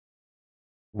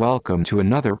Welcome to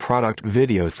another product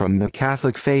video from the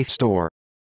Catholic Faith Store.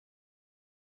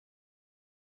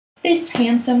 This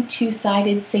handsome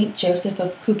two-sided St. Joseph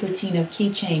of Cupertino Key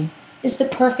Chain is the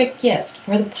perfect gift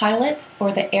for the pilot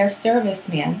or the air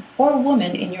serviceman or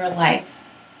woman in your life.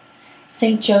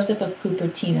 St. Joseph of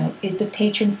Cupertino is the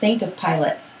patron saint of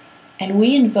pilots, and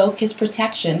we invoke his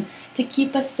protection to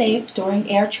keep us safe during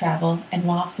air travel and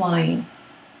while flying.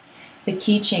 The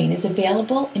keychain is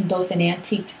available in both an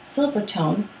antiqued silver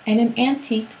tone and an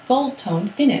antiqued gold tone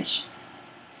finish.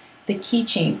 The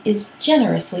keychain is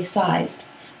generously sized,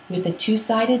 with a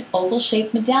two-sided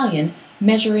oval-shaped medallion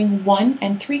measuring 1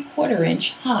 3/4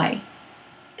 inch high.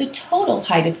 The total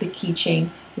height of the keychain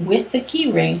with the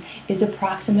key ring is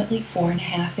approximately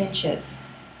 4.5 inches.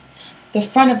 The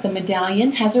front of the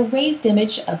medallion has a raised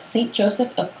image of St.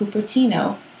 Joseph of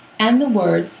Cupertino and the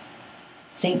words,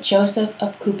 "St. Joseph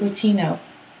of Cupertino,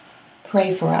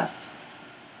 pray for us."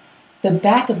 The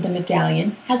back of the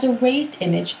medallion has a raised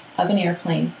image of an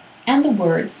airplane and the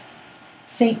words,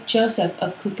 "St. Joseph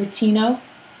of Cupertino,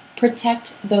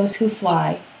 protect those who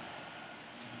fly."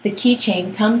 The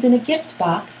keychain comes in a gift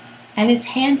box and is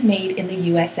handmade in the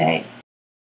USA.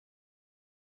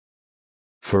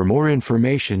 For more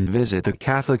information, visit the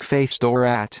Catholic Faith Store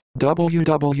at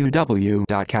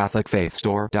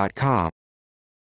www.catholicfaithstore.com.